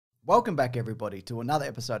Welcome back, everybody, to another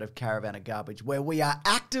episode of Caravan of Garbage, where we are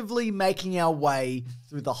actively making our way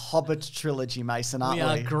through the Hobbit trilogy, Mason, aren't we?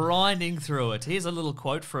 We are grinding through it. Here's a little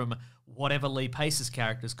quote from whatever Lee Pace's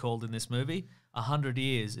character is called in this movie. 100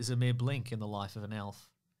 years is a mere blink in the life of an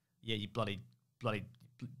elf. Yeah, you bloody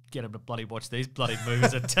get him to bloody watch these bloody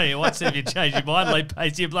movies. I tell you what, see if you change your mind, Lee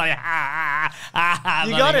Pace, you bloody You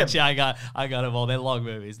got him. I got him all. They're long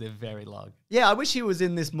movies. They're very long. Yeah, I wish he was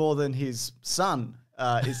in this more than his son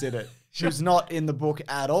is in it. Who's not in the book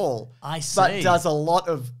at all. I see. But does a lot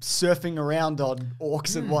of surfing around on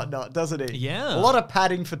orcs and whatnot, doesn't he? Yeah. A lot of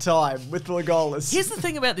padding for time with Legolas. Here's the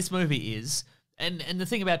thing about this movie is, and the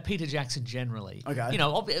thing about Peter Jackson generally. Okay. You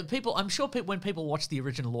know, people. I'm sure when people watched the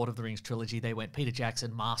original Lord of the Rings trilogy, they went, Peter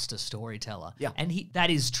Jackson, master storyteller. Yeah. And that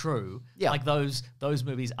is true. Yeah. Like those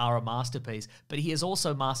movies are a masterpiece. But he has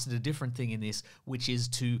also mastered a different thing in this, which is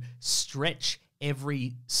to stretch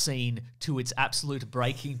every scene to its absolute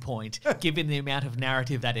breaking point, given the amount of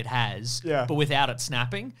narrative that it has, but without it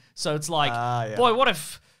snapping. So it's like, boy, what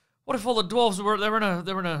if all the dwarves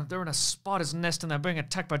they're in a spider's nest and they're being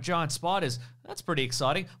attacked by giant spiders? That's pretty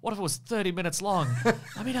exciting. What if it was 30 minutes long?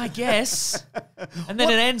 I mean, I guess. And then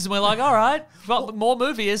it ends and we're like, all right, well, more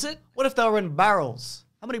movie, is it? What if they were in barrels?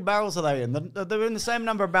 How many barrels are they in? They're in the same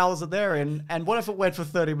number of barrels that they're in, and what if it went for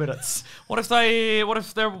 30 minutes? What if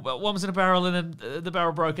one was in a barrel and then the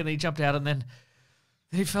barrel broke and he jumped out and then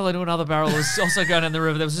he fell into another barrel that was also going down the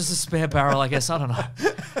river. There was just a spare barrel, I guess. I don't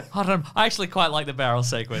know. I actually quite like the barrel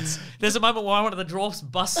sequence. There's a moment where one of the dwarfs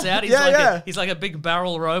busts out. He's like a big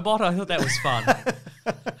barrel robot. I thought that was fun.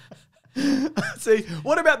 See,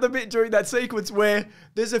 what about the bit during that sequence where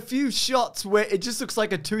there's a few shots where it just looks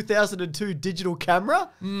like a 2002 digital camera?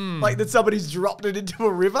 Like that somebody's dropped it into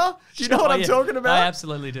a river? Do you know what I'm talking about? I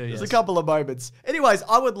absolutely do, yes. There's a couple of moments. Anyways,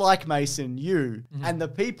 I would like, Mason, you and the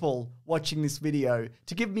people watching this video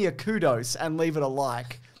to give me a kudos and leave it a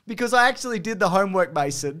like. Because I actually did the homework,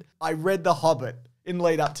 Mason. I read The Hobbit in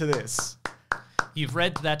lead up to this. You've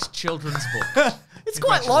read that children's book. It's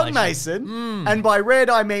quite long, Mason. And by read,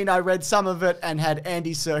 I mean I read some of it and had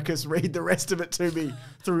Andy Serkis read the rest of it to me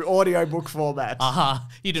through audiobook format.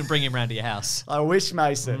 You didn't bring him round to your house. I wish,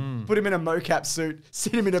 Mason. Put him in a mocap suit,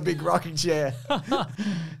 sit him in a big rocking chair,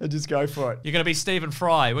 and just go for it. You're going to be Stephen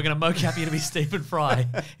Fry. We're going to mocap you to be Stephen Fry.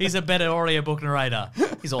 He's a better audiobook narrator.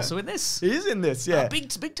 He's also in this. He is in this, yeah.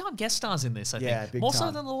 Big time guest stars in this, I think. Big More time. so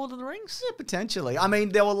than The Lord of the Rings? Yeah, potentially. I mean,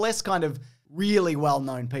 there were less kind of really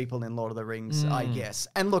well-known people in Lord of the Rings, I guess.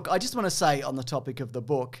 And look, I just want to say on the topic of the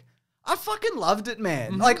book, I fucking loved it,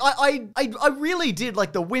 man. Like, I really did.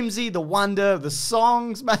 Like, the whimsy, the wonder, the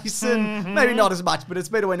songs, Mason. Maybe not as much, but it's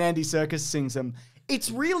better when Andy Serkis sings them.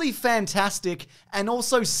 It's really fantastic and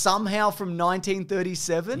also somehow from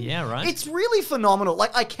 1937. Yeah, right. It's really phenomenal.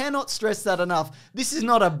 Like, I cannot stress that enough. This is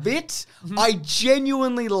not a bit. I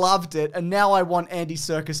genuinely loved it, and now I want Andy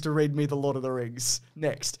Serkis to read me The Lord of the Rings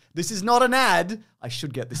next. This is not an ad. I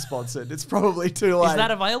should get this sponsored. It's probably too late. Is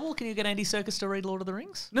that available? Can you get Andy Serkis to read Lord of the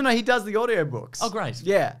Rings? No, he does the audiobooks. Oh, great.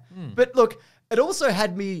 Yeah. But look, it also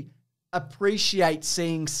had me appreciate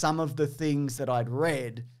seeing some of the things that I'd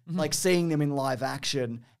read, like seeing them in live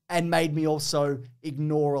action, and made me also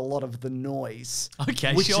ignore a lot of the noise.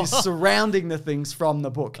 Okay, which is surrounding the things from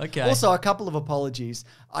the book. Okay. Also, a couple of apologies.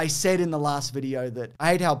 I said in the last video that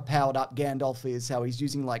I hate how powered up Gandalf is, how he's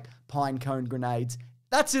using like pine cone grenades.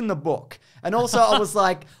 That's in the book. And also I was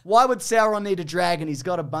like, why would Sauron need a dragon? He's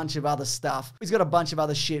got a bunch of other stuff. He's got a bunch of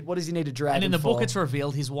other shit. What does he need a dragon for? And in the book it's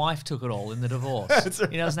revealed his wife took it all in the divorce.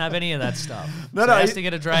 He doesn't have any of that stuff. No, he has to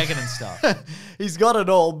get a dragon and stuff. He's got it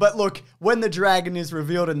all. But look, when the dragon is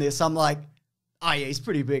revealed in this, I'm like, oh yeah, he's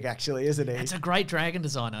pretty big actually, isn't he? It's a great dragon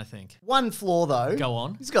design, I think. One flaw though. Go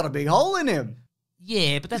on. He's got a big hole in him.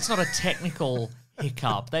 Yeah, but that's not a technical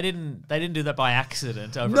hiccup. They didn't do that by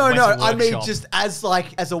accident over No, at Weta I mean Workshop. just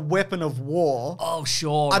as a weapon of war. Oh,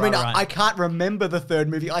 sure. I mean, right. I can't remember the third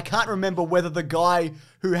movie. I can't remember whether the guy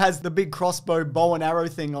who has the big crossbow bow and arrow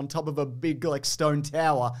thing on top of a big like stone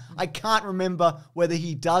tower, I can't remember whether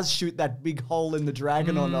he does shoot that big hole in the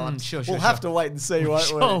dragon or not. Sure, we'll have to wait and see, won't we?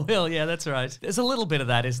 Sure will, yeah, that's right. There's a little bit of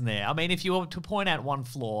that, isn't there? I mean, if you were to point out one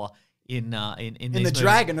flaw in these movies,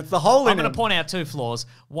 dragon, it's the hole in I'm going him. to point out two flaws.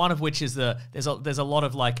 One of which is there's a lot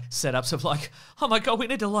of like setups of like, oh my god, we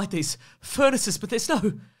need to light these furnaces, but there's no.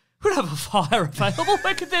 We don't have a fire available.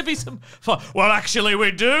 Where could there be some fire? Well, actually,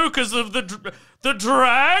 we do because of the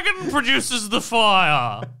dragon produces the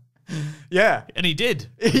fire. Yeah. And he did.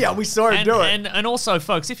 Yeah, we saw him do it. And also,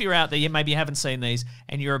 folks, if you're out there, maybe you haven't seen these,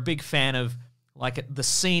 and you're a big fan of like the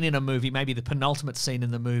scene in a movie, maybe the penultimate scene in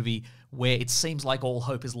the movie where it seems like all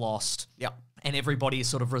hope is lost. Yeah. and everybody is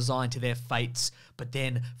sort of resigned to their fates. But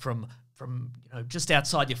then from just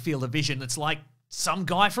outside your field of vision, it's like some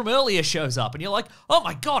guy from earlier shows up, and you're like, oh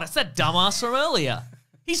my God, it's that dumbass from earlier.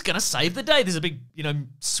 He's going to save the day. There's a big,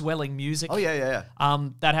 swelling music. Oh, yeah.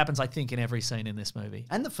 That happens, I think, in every scene in this movie.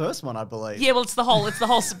 And the first one, I believe. Yeah, well, it's the whole,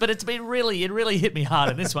 but it really hit me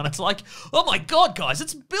hard in this one. It's like, oh my God, guys,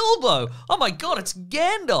 it's Bilbo. Oh my God, it's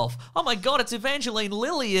Gandalf. Oh my God, it's Evangeline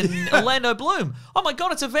Lilly and Orlando Bloom. Oh my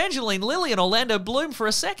God, it's Evangeline Lilly and Orlando Bloom for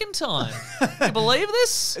a second time. Can you believe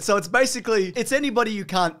this? So it's basically, it's anybody you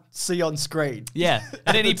can't see on screen. Yeah,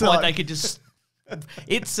 at any point they could just,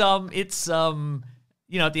 it's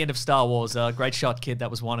at the end of Star Wars, Great Shot Kid,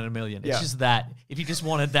 that was 1 in a million. It's just that. If you just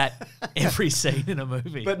wanted that every scene in a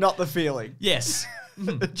movie. But not the feeling. Yes.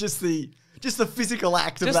 just the physical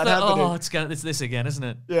act of that happening. Oh, it's this again, isn't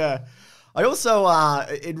it? Yeah. I also,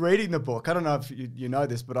 in reading the book, I don't know if you know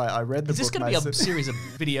this, but I read the book. Is this going to be a series of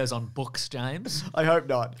videos on books, James? I hope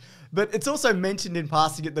not. But it's also mentioned in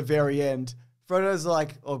passing at the very end. Frodo's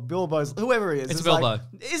like, or Bilbo's, whoever he is. It's Bilbo. Like,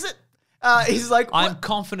 is it? He's like, I'm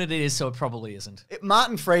confident it is, so it probably isn't.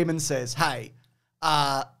 Martin Freeman says, hey,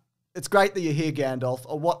 it's great that you're here, Gandalf.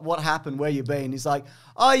 Or what happened? Where you been? He's like,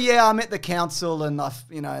 oh yeah, I'm at the council and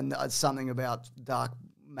and something about dark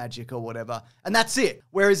magic or whatever. And that's it.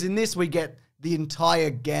 Whereas in this, we get the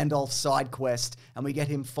entire Gandalf side quest and we get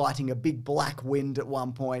him fighting a big black wind at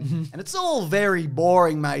one point. And it's all very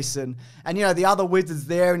boring, Mason. And, the other wizard's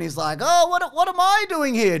there and he's like, oh, what am I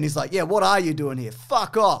doing here? And he's like, yeah, what are you doing here?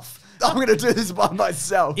 Fuck off. I'm going to do this by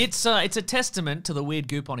myself. It's a testament to the weird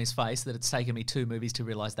goop on his face that it's taken me 2 movies to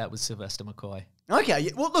realise that was Sylvester McCoy. Okay,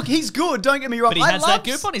 well, look, he's good, don't get me wrong. But he has that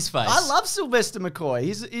goop on his face. I love Sylvester McCoy.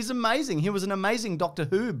 He's amazing. He was an amazing Doctor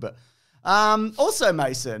Who. Also,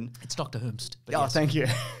 Mason. It's Dr. Whomst. Yes. Thank you.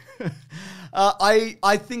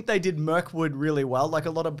 I think they did Mirkwood really well. Like,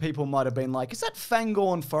 a lot of people might have been like, is that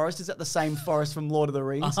Fangorn Forest? Is that the same forest from Lord of the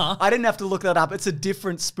Rings? I didn't have to look that up. It's a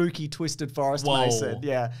different spooky, twisted forest, Mason.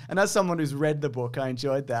 Yeah. And as someone who's read the book, I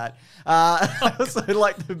enjoyed that. I also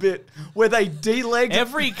liked the bit where they de-legged...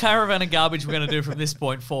 Every Caravan of Garbage we're going to do from this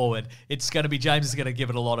point forward, it's going to be James is going to give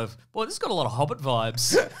it a lot of... Boy, this has got a lot of Hobbit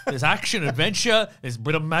vibes. There's action, adventure, there's a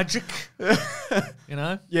bit of magic.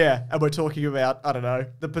 Yeah, and we're talking about, I don't know,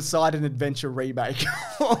 the Poseidon Adventure remake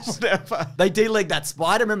or whatever. They de-legged that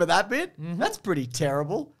spider, remember that bit? That's pretty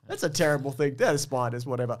terrible. That's a terrible thing. They're spiders,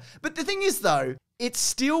 whatever. But the thing is, though, it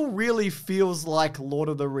still really feels like Lord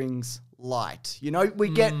of the Rings light. We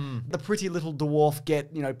get the pretty little dwarf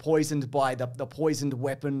get, poisoned by the poisoned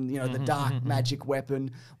weapon, the dark magic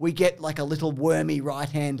weapon. We get like a little wormy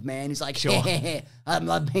right-hand man. He's like, sure.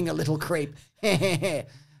 I'm being a little creep.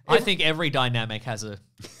 I think every dynamic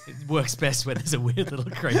it works best when there's a weird little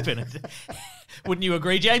creep in it. Wouldn't you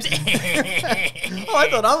agree, James? I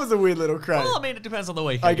thought I was a weird little creep. Well, I mean, it depends on the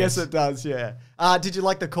week. I guess it does, yeah. Did you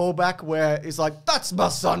like the callback where he's like, that's my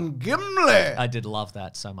son Gimli? I did love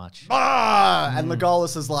that so much. And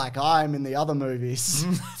Legolas is like, I'm in the other movies.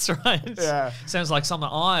 That's right. Yeah. Sounds like something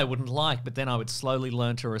I wouldn't like, but then I would slowly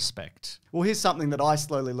learn to respect. Well, here's something that I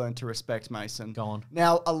slowly learned to respect, Mason. Go on.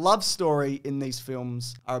 Now, a love story in these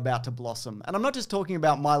films are about to blossom. And I'm not just talking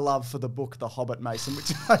about my love for the book The Hobbit, Mason,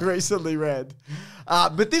 which I recently read.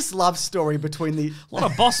 But this love story between the... A lot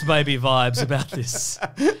of boss baby vibes about this.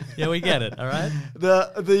 Yeah, we get it, all right?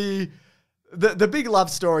 The big love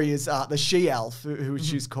story is the she-elf, who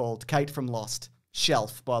she's called, Kate from Lost.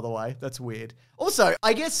 Shelf, by the way. That's weird. Also,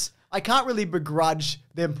 I guess... I can't really begrudge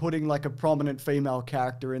them putting like a prominent female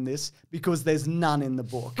character in this because there's none in the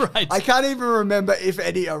book. Right. I can't even remember if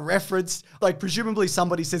any are referenced. Like, presumably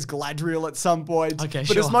somebody says Gladriel at some point. Okay,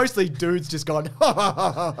 but it's mostly dudes just going, ha, ha,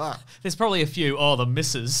 ha, ha, ha. There's probably a few, the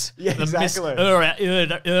misses. Yeah, the exactly.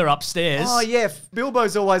 Miss upstairs. Oh, yeah.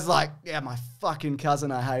 Bilbo's always like, yeah, my fucking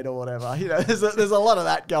cousin I hate or whatever. There's a lot of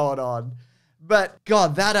that going on. But,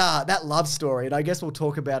 God, that love story, and I guess we'll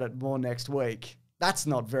talk about it more next week. That's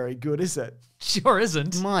not very good, is it? Sure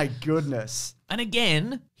isn't. My goodness. And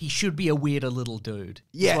again, he should be a weirder little dude.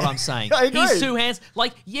 Yeah. That's what I'm saying. I agree. He's too handsome.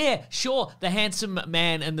 Like, yeah, sure, the handsome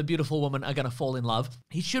man and the beautiful woman are going to fall in love.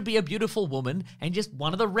 He should be a beautiful woman and just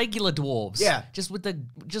one of the regular dwarves. Yeah. Just with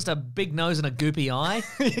just a big nose and a goopy eye.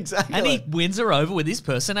 Exactly. And he wins her over with his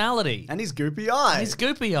personality. And his goopy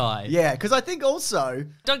eye. Yeah, because I think also...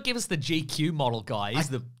 Don't give us the GQ model guy. He's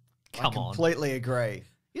Come on. I completely agree.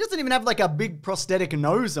 He doesn't even have like a big prosthetic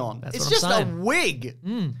nose on. That's it's what I'm just saying. a wig.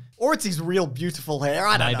 Or it's his real beautiful hair.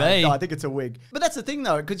 I don't know. Maybe. No, I think it's a wig. But that's the thing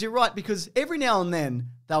though, because you're right, because every now and then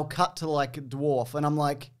they'll cut to like a dwarf and I'm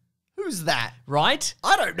like, who's Who's that? Right?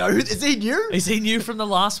 I don't know. Is he new? Is he new from the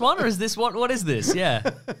last one, or is this what is this? Yeah.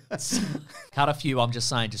 Cut a few, I'm just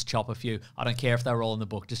saying, just chop a few. I don't care if they were all in the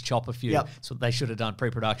book, just chop a few. Yep. That's what they should have done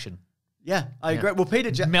pre-production. Yeah, I agree. Well,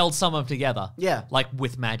 Peter Jackson... Meld some of them together. Yeah. Like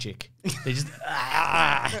with magic. They just...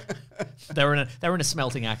 They were in a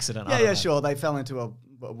smelting accident. Yeah, sure. They fell into a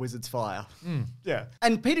wizard's fire. Yeah.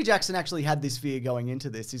 And Peter Jackson actually had this fear going into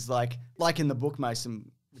this. He's like in the book,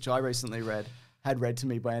 Mason, which I recently had read to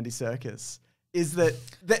me by Andy Serkis, is that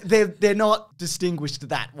they're not distinguished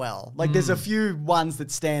that well. Like, there's a few ones that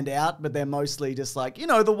stand out, but they're mostly just like,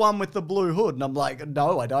 the one with the blue hood. And I'm like,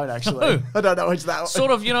 no, I don't actually. No. I don't know which that one. Sort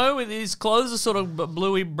of, his clothes are sort of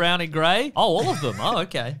bluey, browny, grey. Oh, all of them. Oh,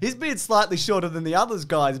 okay. His beard's slightly shorter than the other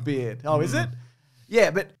guy's beard. Oh, is it? Yeah,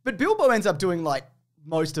 but Bilbo ends up doing, like,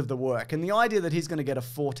 most of the work. And the idea that he's going to get a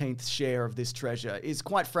 14th share of this treasure is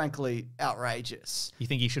quite frankly outrageous. You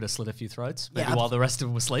think he should have slit a few throats? Maybe Yeah. while the rest of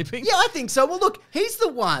them were sleeping? Yeah, I think so. Well, look, he's the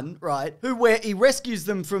one, right, where he rescues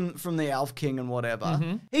them from the Elf King and whatever.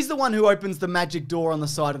 He's the one who opens the magic door on the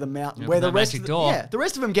side of the mountain where the rest magic door? the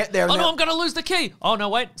rest of them get there. And Oh, no, I'm going to lose the key. Oh, no,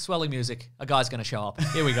 wait. Swelling music. A guy's going to show up.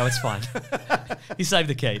 Here we go. It's fine. He saved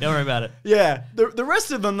the key. Don't worry about it. Yeah, the rest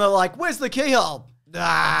of them, they're like, where's the keyhole?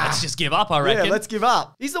 Let's just give up, I reckon. Yeah, let's give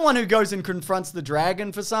up. He's the one who goes and confronts the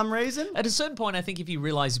dragon for some reason. At a certain point, I think if you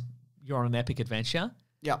realize you're on an epic adventure,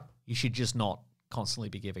 Yeah. you should just not constantly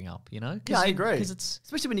be giving up, Yeah, I agree. Because it's...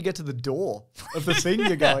 Especially when you get to the door of the thing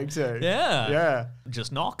you're going to. Yeah. Yeah.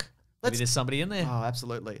 Just knock. Maybe there's somebody in there. Oh,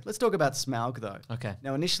 absolutely. Let's talk about Smaug, though. Okay.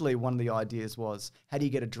 Now, initially, one of the ideas was, how do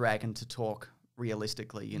you get a dragon to talk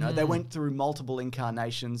realistically? They went through multiple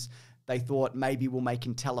incarnations. They thought maybe we'll make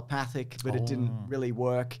him telepathic, but it didn't really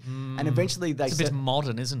work. And eventually they It's a bit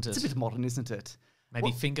modern, isn't it? It's a bit modern, isn't it?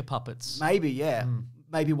 Maybe finger puppets. Maybe, yeah.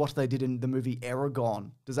 Maybe what they did in the movie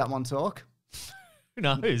Aragon. Does that one talk? Who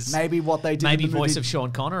knows? Maybe what they did Maybe in the voice movie of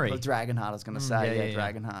Sean Connery. Dragonheart, I was going to say. yeah.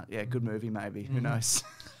 Dragonheart. Yeah, good movie, maybe. Who knows?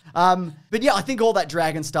 But yeah, I think all that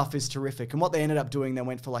dragon stuff is terrific. And what they ended up doing, they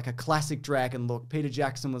went for like a classic dragon look. Peter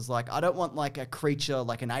Jackson was like, I don't want like a creature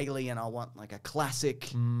like an alien. I want like a classic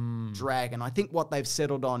dragon. I think what they've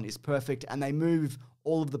settled on is perfect. And they move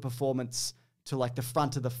all of the performance to like the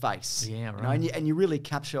front of the face. Yeah, You know, right. and you really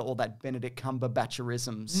capture all that Benedict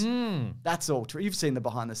Cumberbatcherisms. That's all true. You've seen the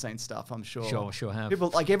behind the scenes stuff, I'm sure. Sure have.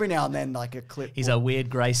 People like every now and then like a clip. He's a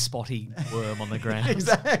weird grey spotty worm on the ground.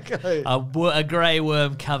 Exactly. A grey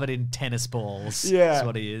worm covered in tennis balls. Yeah. That's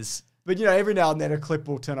what he is. But, every now and then a clip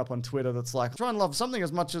will turn up on Twitter that's like, try and love something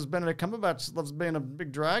as much as Benedict Cumberbatch loves being a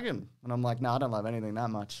big dragon. And I'm like, no, I don't love anything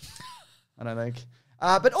that much. I don't think.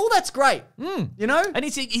 But all that's great, And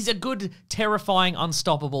he's a good, terrifying,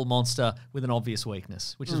 unstoppable monster with an obvious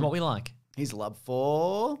weakness, which is what we like. His love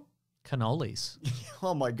for... Cannolis.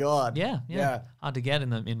 Oh, my God. Yeah. Hard to get in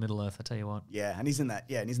Middle Earth, I tell you what. Yeah, and he's in that.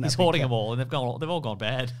 Yeah, and he's in that. He's big hoarding cap. them all, and they've all gone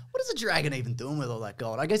bad. What is a dragon even doing with all that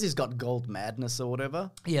gold? I guess he's got gold madness or whatever.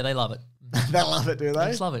 Yeah, they love it. They love it, do They they?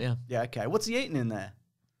 just love it, yeah. Yeah, okay. What's he eating in there?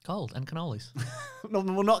 Gold and cannolis. No,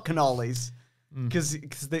 well, not cannolis. Because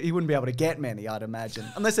he wouldn't be able to get many, I'd imagine.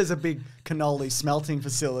 Unless there's a big cannoli smelting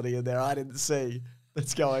facility in there I didn't see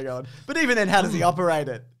that's going on. But even then, how does he operate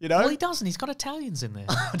it? Well, he doesn't. He's got Italians in there.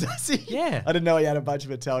 Does he? Yeah. I didn't know he had a bunch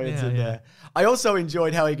of Italians in there. I also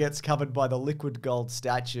enjoyed how he gets covered by the liquid gold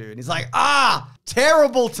statue. And he's like,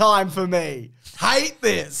 terrible time for me. Hate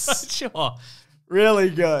this. Sure. Really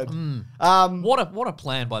good. What a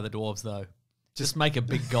plan by the dwarves, though. Just make a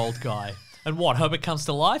big gold guy. And what, Herbert comes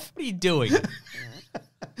to life? What are you doing?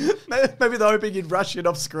 Maybe they're hoping he'd rush it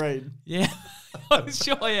off screen. Yeah.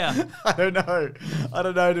 Sure, yeah. I don't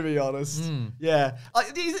know, to be honest. Yeah.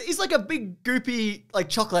 He's like a big, goopy, like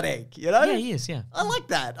chocolate egg, Yeah, he is, yeah. I like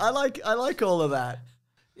that. I like all of that.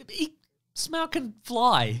 Smaug can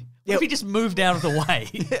fly. What Yeah. if he just moved out of the way?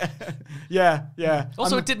 Yeah.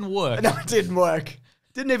 Also, it didn't work. No, it didn't work.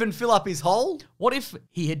 Didn't even fill up his hole. What if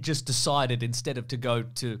he had just decided, instead of to go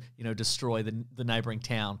to, destroy the neighboring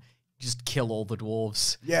town, just kill all the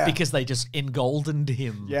dwarves? Yeah. Because they just engoldened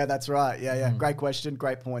him. Yeah, that's right. Yeah. Great question.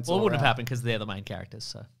 Great points. Well, it all wouldn't have around. happened because they're the main characters,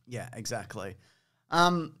 so. Yeah, exactly.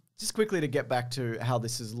 Just quickly to get back to how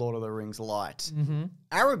this is Lord of the Rings light.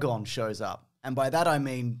 Aragorn shows up. And by that I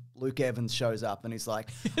mean Luke Evans shows up and he's like,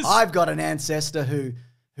 I've got an ancestor who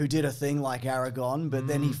did a thing like Aragorn, but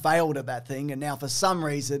then he failed at that thing, and now for some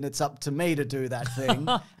reason it's up to me to do that thing.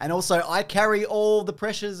 And also I carry all the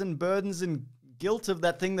pressures and burdens and guilt of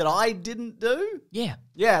that thing that I didn't do. Yeah.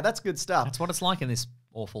 Yeah, that's good stuff. That's what it's like in this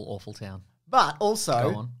awful, awful town. But Go also,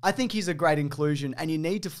 on. I think he's a great inclusion, and you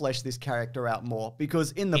need to flesh this character out more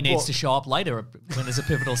because in the He book... needs to show up later when there's a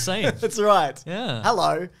pivotal scene. That's right. Yeah.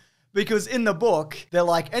 Hello. Because in the book, they're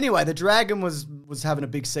like, anyway, the dragon was having a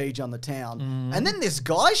big siege on the town. And then this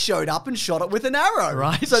guy showed up and shot it with an arrow.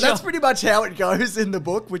 Right, So that's sure. pretty much how it goes in the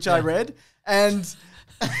book, which I read. And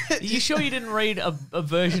Are you sure you didn't read a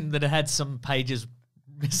version that had some pages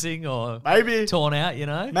missing or maybe torn out, you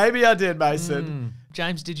know? maybe I did, Mason.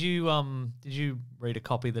 James, did you read a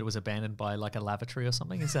copy that was abandoned by like a lavatory or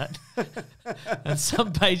something? Is that and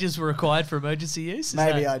some pages were required for emergency use? Is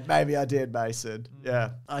Maybe that- I did, Mason.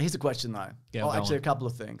 Yeah. Here's a question though. Yeah, oh, go actually, on. a couple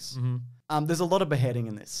of things. There's a lot of beheading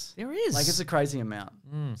in this. There is. Like it's a crazy amount.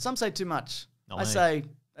 Some say too much. Not I me. say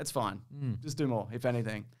that's fine. Just do more, if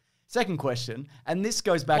anything. Second question, and this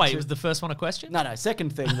goes back Wait, to was the first one a question? no.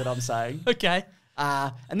 Second thing that I'm saying, Okay.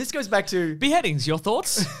 and this goes back to Beheadings, your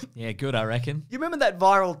thoughts? Yeah, good, I reckon. you remember that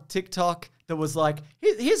viral TikTok that was like,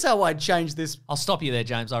 here's how I'd change this. I'll stop you there,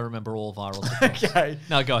 James. I remember all viral TikToks. Okay.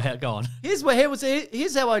 No, go ahead. Go on. Here's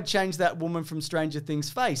how I'd change that woman from Stranger Things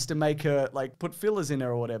face to make her like put fillers in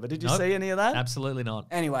her or whatever. Did you Nope. see any of that? Absolutely not.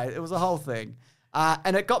 Anyway, it was a whole thing.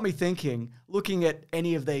 And it got me thinking, looking at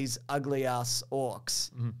any of these ugly ass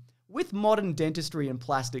orcs, with modern dentistry and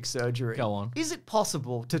plastic surgery, Go on. is it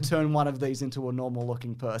possible to turn one of these into a normal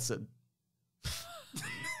looking person?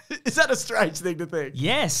 Is that a strange thing to think?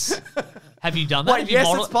 Yes. Have you done that? Have Wait, you yes,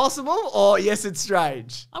 modeled- it's possible, or yes, it's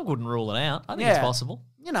strange? I wouldn't rule it out. I think Yeah. it's possible.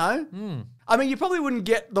 You know, I mean, you probably wouldn't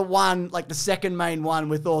get the one, like the second main one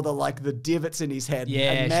with all the like the divots in his head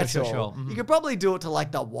Yeah, and metal. sure. You could probably do it to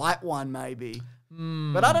like the white one, maybe.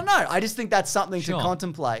 But I don't know. I just think that's something Sure. to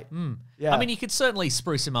contemplate. Yeah. I mean, you could certainly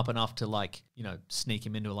spruce him up enough to like, you know, sneak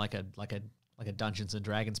him into like a Dungeons and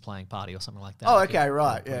Dragons playing party or something like that. Oh, You could okay,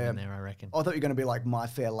 right. put him Yeah, in there, I reckon. I thought you were going to be like My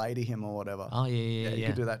Fair Lady him or whatever. Oh yeah. You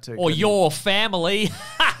could do that too. Or couldn't your family. you?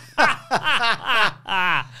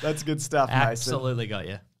 That's good stuff, Mason. Absolutely got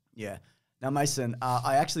you. Yeah. Now, Mason,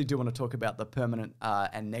 I actually do want to talk about the permanent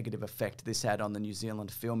and negative effect this had on the New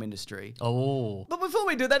Zealand film industry. Oh. But before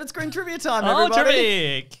we do that, it's Green Trivia time, Oh, everybody.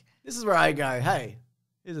 terrific. This is where I go, hey,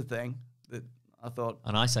 here's a thing that I thought,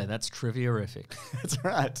 And I say that's trivia-rific. that's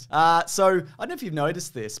right. So, I don't know if you've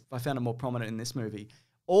noticed this, but I found it more prominent in this movie.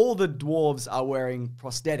 All the dwarves are wearing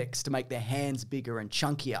prosthetics to make their hands bigger and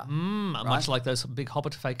chunkier. Much like those big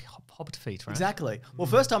Hobbit feet, right? Exactly. Well,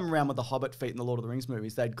 first time around with the Hobbit feet in the Lord of the Rings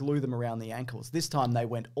movies, they'd glue them around the ankles. This time they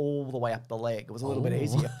went all the way up the leg. It was a little bit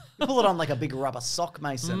easier. You pull it on like a big rubber sock,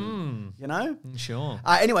 Mason. You know? Sure.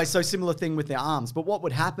 Anyway, so similar thing with their arms. But what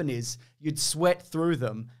would happen is you'd sweat through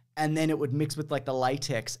them and then it would mix with like the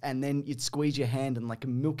latex and then you'd squeeze your hand and like a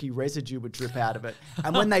milky residue would drip out of it.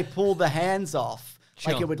 And when they pull the hands off,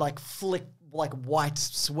 like Sure. it would like flick like white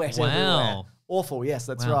sweat Wow. everywhere. Awful. Yes,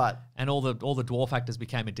 that's Wow. right. And all the dwarf actors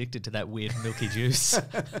became addicted to that weird milky juice.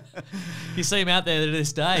 You see them out there to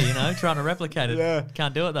this day, you know, trying to replicate it. Yeah.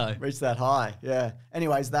 Can't do it though. Reach that high. Yeah.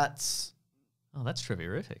 Anyways, that's Oh, that's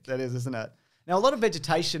trivia-rific. that is, isn't it? Now, a lot of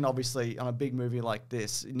vegetation, obviously, on a big movie like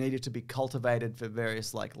this, needed to be cultivated for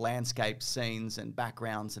various like landscape scenes and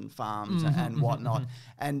backgrounds and farms and whatnot.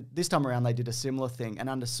 And this time around, they did a similar thing. And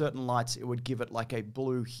under certain lights, it would give it like a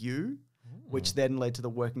blue hue, which then led to the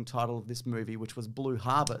working title of this movie, which was Blue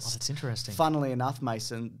Harvest. Oh, that's interesting. Funnily enough,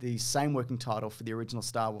 Mason, the same working title for the original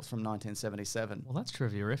Star Wars from 1977. Well, that's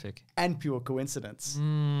trivia-rific. And pure coincidence.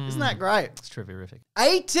 Isn't that great? It's trivia-rific.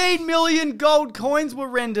 18 million gold coins were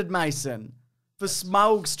rendered, Mason, for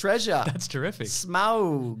Smaug's treasure. That's terrific.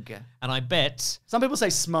 Smaug. And I bet, Some people say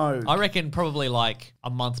Smaug. I reckon probably like a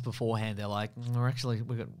month beforehand, they're like,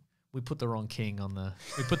 we put the wrong king on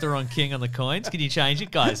the coins. Can you change it,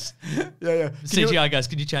 guys? Yeah. CGI guys,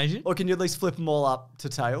 can you change it? Or can you at least flip them all up to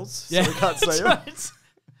tails Yeah, so we can't see that's them? right.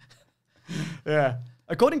 Yeah.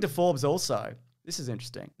 According to Forbes also, this is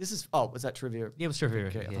interesting. Was that trivia? Yeah, it was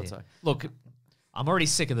trivia-rific. Okay, I yeah, thought yeah. so. Look, I'm already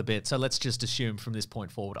sick of the bit, so let's just assume from this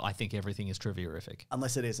point forward, I think everything is trivia-rific.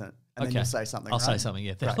 Unless it isn't. And then you'll say something, I'll right? say something,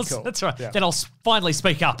 yeah. Right, cool. That's right. Yeah. Then I'll finally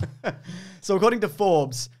speak up. So according to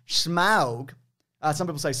Forbes, Smaug, some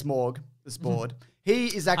people say Smaug, this board, he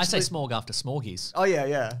is I actually... say Smaug after Smorgies. Oh,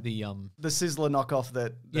 yeah. The Sizzler knockoff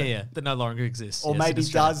that that no longer exists. or yes, in maybe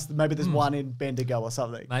Australia. does. Maybe there's one in Bendigo or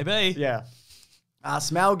something. Maybe. Yeah.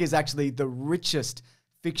 Smaug is actually the richest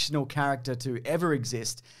fictional character to ever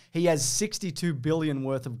exist. He has 62 billion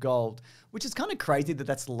worth of gold, which is kind of crazy that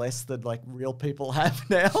that's less than like real people have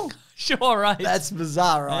now. Sure, right. That's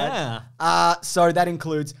bizarre, right? Yeah. So that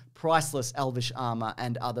includes priceless elvish armor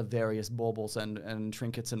and other various baubles and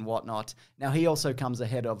trinkets and whatnot. Now, he also comes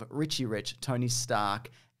ahead of Richie Rich, Tony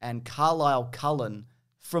Stark, and Carlisle Cullen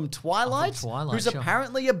from Twilight, who's sure.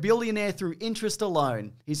 apparently a billionaire through interest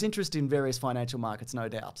alone. His interest in various financial markets, no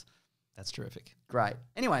doubt. That's terrific. Great.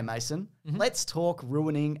 Anyway, Mason, let's talk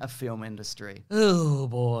ruining a film industry. Oh,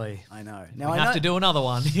 boy. I know. We have to do another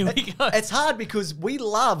one. Here we go. It's hard because we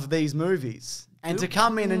love these movies. And to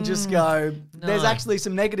come in and just go, there's actually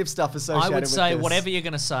some negative stuff associated with this. I would say whatever you're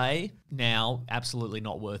going to say now, absolutely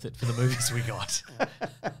not worth it for the movies we got.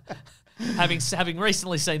 Having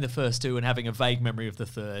recently seen the first two and having a vague memory of the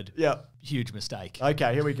third, huge mistake.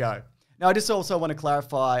 Okay, here we go. Now, I just also want to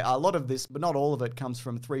clarify a lot of this, but not all of it, comes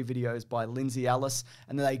from 3 videos by Lindsay Ellis,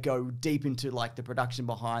 and then they go deep into like the production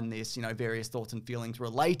behind this, you know, various thoughts and feelings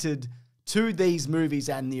related to these movies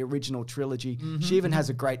and the original trilogy. She even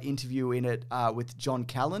has a great interview in it with John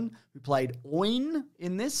Callan, who played Oin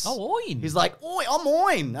in this. Oh, Oin. He's like, Oi, I'm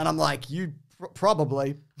Oin. And I'm like, you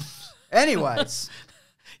probably. Anyways.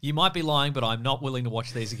 You might be lying, but I'm not willing to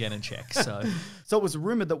watch these again and check. So it was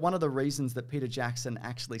rumored that one of the reasons that Peter Jackson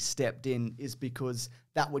actually stepped in is because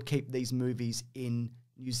that would keep these movies in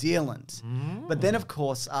New Zealand. But then, of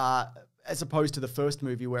course, as opposed to the first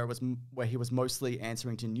movie where he was mostly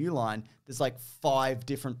answering to New Line, there's like 5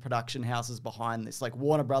 different production houses behind this. Like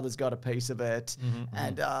Warner Brothers got a piece of it,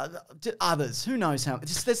 and others. Who knows how?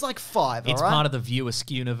 There's like 5. It's part of the View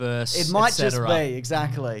Askew universe. It might just be,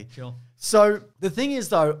 exactly. Sure. So the thing is,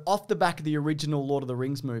 though, off the back of the original Lord of the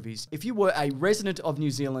Rings movies, if you were a resident of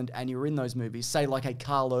New Zealand and you were in those movies, say like a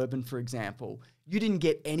Carl Urban, for example, you didn't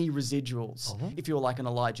get any residuals if you were like an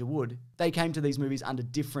Elijah Wood. They came to these movies under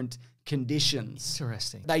different conditions.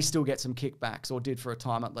 Interesting. They still get some kickbacks, or did for a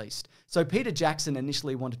time at least. So Peter Jackson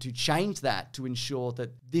initially wanted to change that to ensure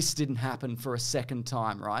that this didn't happen for a second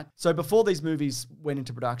time, right? So before these movies went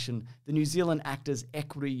into production, the New Zealand Actors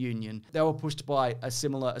Equity Union, they were pushed by a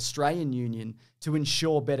similar Australian union to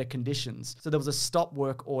ensure better conditions. So there was a stop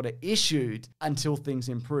work order issued until things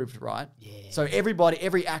improved, right? Yeah. So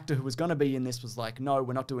every actor who was going to be in this was like, no,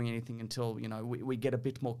 we're not doing anything until, you know, we get a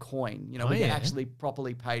bit more coin. You know, we get actually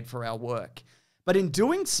properly paid for our work. But in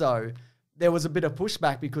doing so, there was a bit of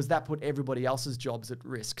pushback because that put everybody else's jobs at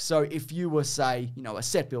risk. So if you were, say, you know, a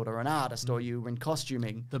set builder, an artist, or you were in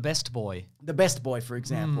costuming. The best boy, for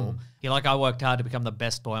example. You're like, I worked hard to become the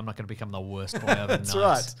best boy. I'm not going to become the worst boy overnight. That's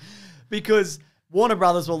right. Because Warner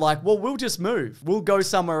Brothers were like, well, we'll just move. We'll go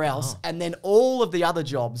somewhere else. And then all of the other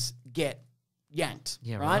jobs get yanked,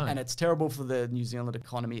 right? And it's terrible for the New Zealand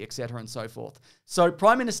economy, et cetera, and so forth. So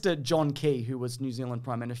Prime Minister John Key, who was New Zealand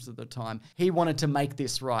Prime Minister at the time, he wanted to make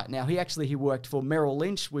this right. Now, he worked for Merrill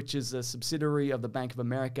Lynch, which is a subsidiary of the Bank of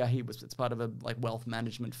America. It's part of a like wealth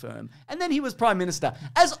management firm. And then he was Prime Minister,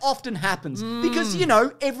 as often happens, because, you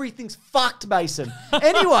know, everything's fucked, Mason.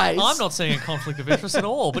 Anyways. I'm not seeing a conflict of interest at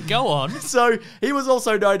all, but go on. So he was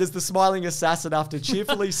also known as the smiling assassin after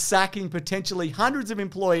cheerfully sacking potentially hundreds of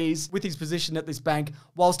employees with his position at this bank,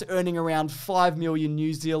 whilst earning around 5 million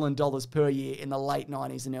New Zealand dollars per year in the late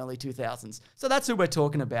 90s and early 2000s. So that's who we're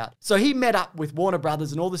talking about. So he met up with Warner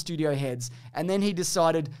Brothers and all the studio heads, and then he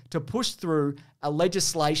decided to push through a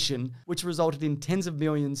legislation which resulted in tens of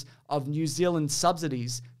millions of New Zealand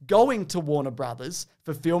subsidies going to Warner Brothers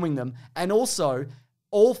for filming them, and also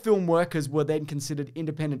all film workers were then considered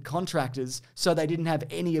independent contractors, so they didn't have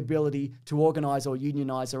any ability to organise or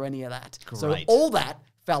unionise or any of that. Great. So all that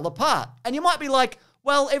fell apart. And you might be like,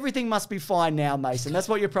 well, everything must be fine now, Mason. That's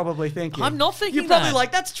what you're probably thinking. I'm not thinking You're probably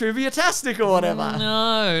like, that's trivia-tastic or whatever.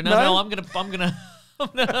 No, I'm gonna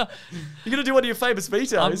You're gonna do one of your famous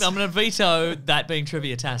vetoes. I'm gonna veto that being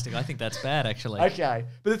trivia-tastic. I think that's bad, actually. Okay.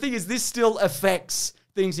 But the thing is, this still affects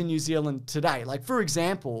things in New Zealand today. Like, for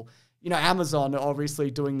example, you know, Amazon are obviously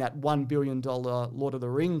doing that $1 billion Lord of the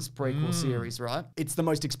Rings prequel series, right? It's the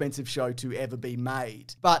most expensive show to ever be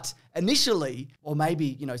made. But initially, or maybe,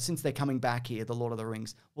 you know, since they're coming back here, the Lord of the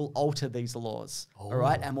Rings will alter these laws, all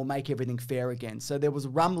right? And will make everything fair again. So there was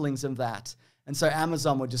rumblings of that. And so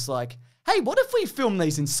Amazon were just like, hey, what if we film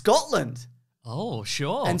these in Scotland? Oh,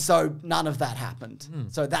 sure. And so none of that happened.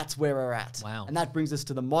 So that's where we're at. Wow. And that brings us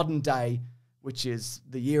to the modern day, which is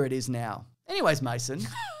the year it is now. Anyways, Mason...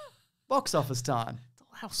 Box office time.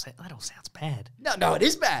 That all sounds bad. No, it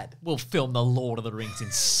is bad. We'll film The Lord of the Rings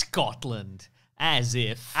in Scotland. As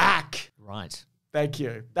if. Right. Thank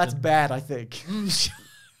you. That's bad, I think.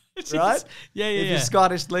 Right? Yeah. If you're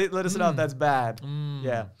Scottish, let us know if that's bad.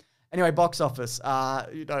 Yeah. Anyway, box office.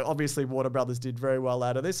 You know, obviously Warner Brothers did very well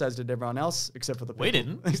out of this, as did everyone else, except for the people. We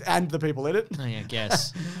didn't. And the people in it. Oh, yeah, I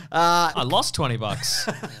guess. I lost $20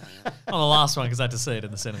 on the last one because I had to see it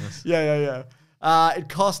in the cinemas. Yeah. It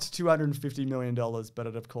cost $250 million, but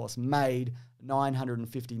it, of course, made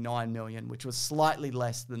 959 million, which was slightly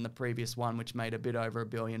less than the previous one, which made a bit over $1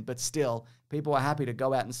 billion. But still, people are happy to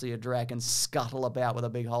go out and see a dragon scuttle about with a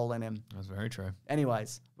big hole in him. That's very true.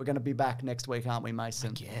 Anyways, we're going to be back next week, aren't we,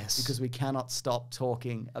 Mason? Yes. Because we cannot stop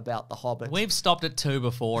talking about The Hobbit. We've stopped at 2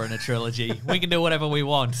 before in a trilogy. We can do whatever we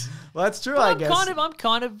want. Well, that's true, But I guess. I'm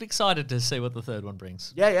kind of excited to see what the third one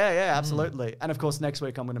brings. Yeah, absolutely. And of course, next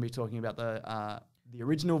week I'm going to be talking about the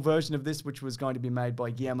original version of this, which was going to be made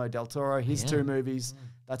by Guillermo del Toro, his 2 movies.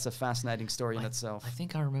 That's a fascinating story in itself. I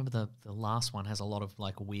think I remember the last one has a lot of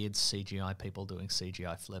like weird CGI people doing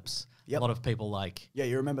CGI flips. Yep. A lot of people like. Yeah,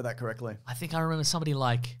 you remember that correctly. I think I remember somebody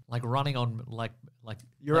like running on like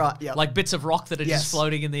You're right, yeah. like bits of rock that are Yes. just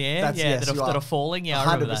floating in the air. That's- yes, that you are are. falling. Yeah,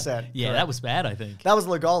 I remember 100%, that. Yeah, correct. that was bad, I think. That was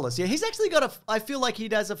Legolas. Yeah, he's actually got I feel like he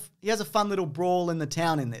has a fun little brawl in the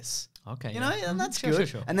town in this. Okay. You know, and that's Sure, good.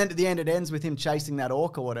 sure. And then at the end, it ends with him chasing that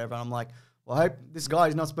orc or whatever. I'm like, well, I hope this guy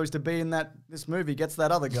who's not supposed to be in this movie gets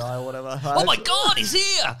that other guy or whatever. Oh my God, he's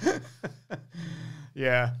here!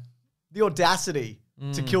 Yeah. The audacity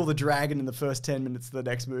to kill the dragon in the first 10 minutes of the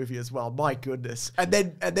next movie as well. My goodness. And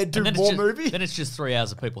then do And then it's more just- movie? Then it's just 3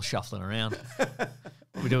 hours of people shuffling around. What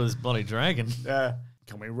we do with this bloody dragon? Yeah.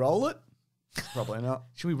 Can we roll it? Probably not.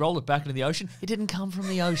 Should we roll it back into the ocean? It didn't come from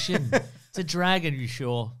the ocean. It's a dragon, you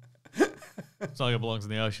sure? It's not like it belongs in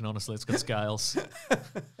the ocean, honestly. It's got scales.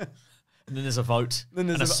 And then there's a vote and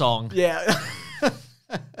a song. Yeah.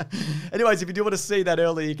 Anyways, if you do want to see that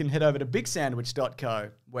earlier, you can head over to bigsandwich.co,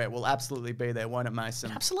 where it will absolutely be there, won't it,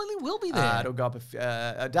 Mason? Absolutely will be there. It'll go up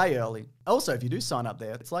a day early. Also, if you do sign up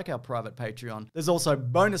there, it's like our private Patreon. There's also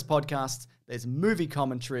bonus podcasts. There's movie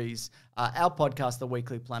commentaries. Our podcast, The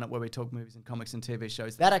Weekly Planet, where we talk movies and comics and TV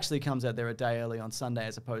shows. That actually comes out there a day early on Sunday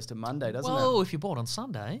as opposed to Monday, doesn't Whoa, it? if you're born on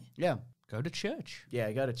Sunday, Yeah. go to church.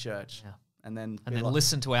 Yeah, go to church. Yeah. And then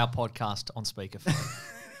Listen to our podcast on speakerphone.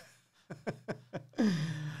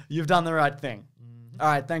 You've done the right thing. All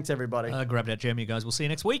right, thanks, everybody. Grab that jam, you guys. We'll see you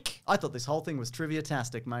next week. I thought this whole thing was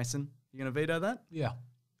trivia-tastic, Mason. You going to veto that? Yeah.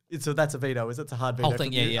 So that's a veto, is it? It's a hard veto. Whole thing,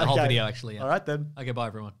 from yeah, you? yeah. Whole video, actually, yeah. All right, then. Okay, bye,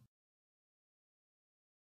 everyone.